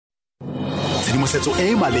tshedimosetso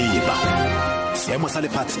e e maleba, seemo sa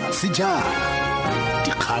lefatshe se jang,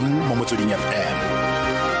 dikgang mo Motsweding FM,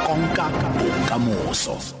 konka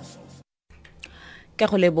bokamoso. Ka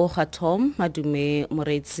go leboga Tom Madume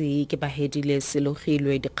moretsi ke bahedile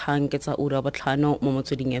selogilwe dikgang ke tsa ura botlhano mo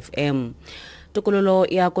Motsweding FM. Tokololo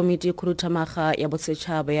ya komiti khuruthamaga ya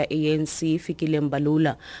bosetšhaba ya ANC Fikileng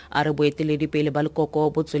Balula a re boeteledipele ba lekoko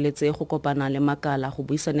bo tsweletse go kopana le makala go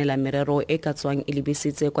buisanela merero e ka tswang e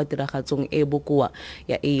lebisitse kwa tiragatsong e bokoa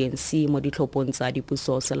ya ANC mo ditlhophong tsa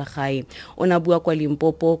dipuso selegae. O na bua kwa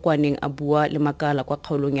Limpopo kwa neng a bua le makala kwa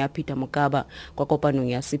kgaolong ya Pietermartzburg kwa kopanong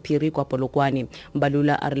ya Sephiri kwa Polokwane.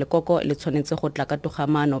 Balula a re lekoko le tshwanetse go tla ka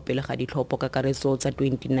togamano pele ga ditlhopho kakaretso tsa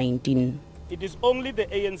 2019. It is only the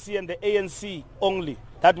ANC and the ANC only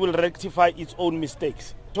that will rectify its own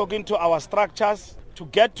mistakes. Talking to our structures to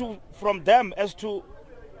get from them as to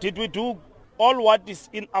did we do all what is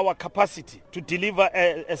in our capacity to deliver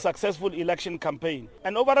a successful election campaign.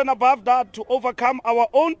 And over and above that, to overcome our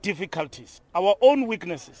own difficulties, our own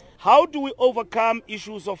weaknesses. How do we overcome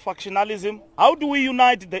issues of factionalism? How do we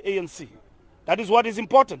unite the ANC? That is what is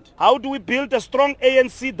important. How do we build a strong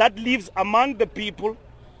ANC that lives among the people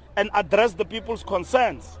and address the people's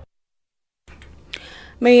concerns?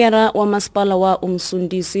 Meyara wa mmasepala wa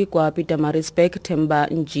Umsunduzi kwa Pietermartzburg Themba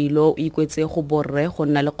Njilo ikuetse go borre go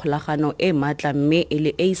nna le kgolagano e maatla mme e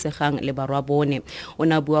le isegang le barwabone. O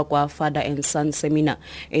na bua kwa Father and Son seminar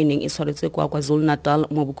e neng e tshwaretswe kwa KwaZulu-Natal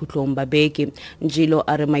mo bokhutlong ba beke. Njilo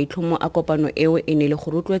a re maitlhomo a kopano eo e ne le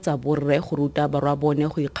go rotloetsa borre go ruta barwabone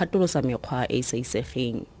go ikgatolosa mekgwa e sa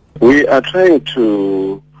isegeng. We are trying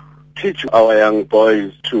to teach our young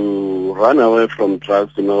boys to run away from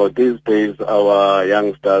drugs. You know, these days our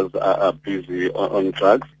youngsters are busy on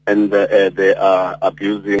drugs, and they are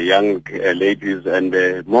abusing young ladies, and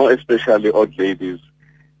more especially old ladies.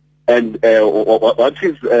 And what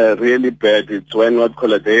is really bad is when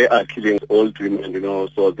they are killing old women. You know,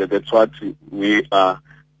 so that's what we are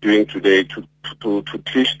doing today to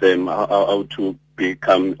teach them how to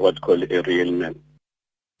become what call a real man.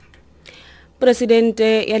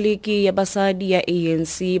 Presidente ya liki ya basadi ya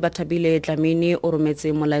ANC Bathabile Dlamini o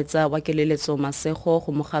rometse molaetsa wa keleletso masego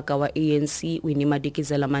go mogaka wa ANC Winnie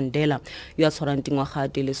Madikizela-Mandela yo a tshwarang dingwaga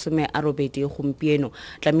di le 18 gompieno.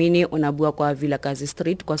 Dlamini o na bua kwa Vilakazi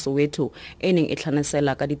Street kwa Soweto e neng e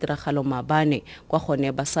tlhanesela ka ditiragalo maabane kwa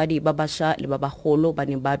gone basadi ba bašwa le ba bagolo ba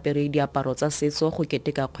ne ba apere diaparo tsa setso go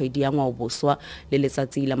keteka kgwedi ya ngwaoboswa le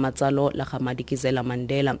letsatsi la matsalo la ga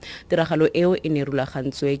Madikizela-Mandela. Tiragalo eo e ne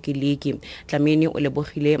rulagantswe ke liki. Dlamini o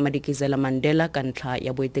lebogile Madikizela-Mandela ka ntlha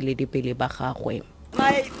ya boeteledipele ba gagwe.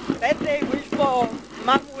 My birthday wish for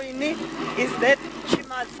Mom Winnie is that she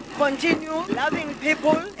must continue loving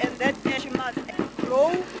people and that she must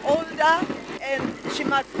grow older and she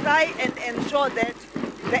must try and ensure that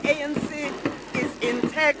the ANC is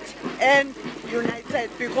intact and united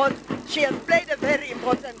because she has played a very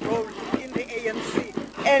important role in the ANC.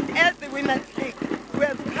 And as the Women's League, we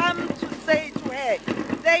have come to say to her,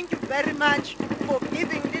 thank you very much for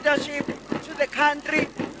giving leadership to the country,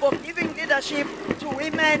 for giving leadership to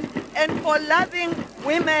women, and for loving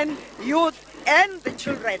women, youth, and the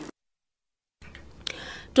children.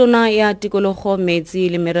 Tona ya tikologo metsi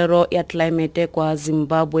le merero ya climate kwa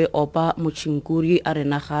Zimbabwe Opa Muchinguri a re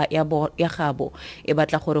naga ya gabo e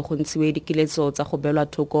batla gore go ntshiwe dikiletso tsa go belwa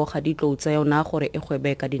thoko ga ditlou tsa yona gore e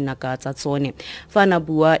gwebe ka dinaka tsa tsone. Fa na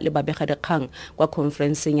bua le babegadikgang kwa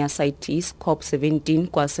conferenceng ya CITES COP17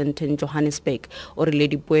 kwa St. Johannesburg o rile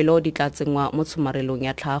dipoelo di tla tsengwa mo tshomarelong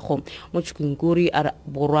ya tlhago. Muchinguri a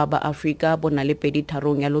borwa ba Afrika bona le pedi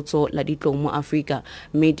tharong ya lotso la ditlou mo Afrika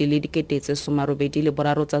mme di le diketetse 80 le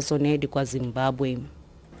boraro tsa tsone di kwa Zimbabwe.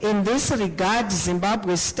 In this regard,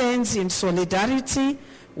 Zimbabwe stands in solidarity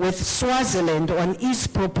with Swaziland on its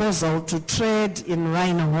proposal to trade in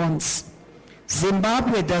rhino horns.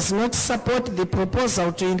 Zimbabwe does not support the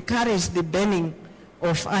proposal to encourage the banning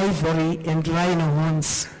of ivory and rhino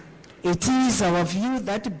horns. It is our view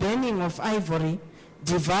that banning of ivory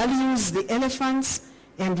devalues the elephants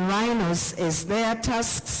and rhinos as their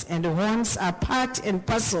tusks and horns are part and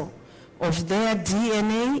parcel of their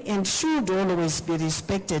DNA and should always be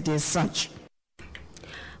respected as such.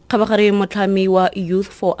 Kabagare motlhami wa Youth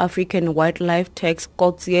for African Wildlife Tax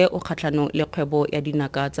Kotsie o kgatlhanong le kgwebo ya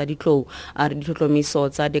dinaka tsa ditlou a re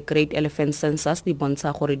ditlhotlhomiso tsa the Great Elephant Census di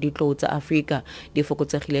bontsha gore ditlou tsa Afrika di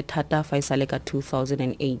fokotsegile thata fa isale ka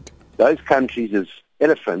 2008. Those countries'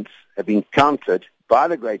 elephants have been counted by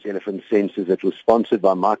the Great Elephant Census that was sponsored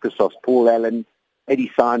by Microsoft's Paul Allen.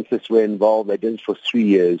 80 scientists were involved. They did it for 3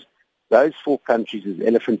 years. Those 4 countries'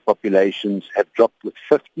 elephant populations have dropped with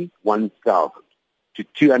 51,000 to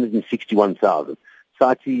 261,000.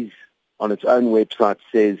 CITES on its own website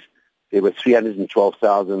says there were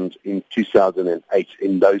 312,000 in 2008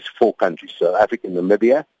 in those 4 countries, South Africa,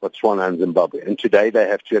 Namibia, Botswana, and Zimbabwe. And today they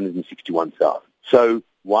have 261,000. So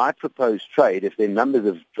why propose trade if their numbers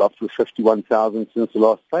have dropped with 51,000 since the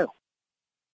last sale?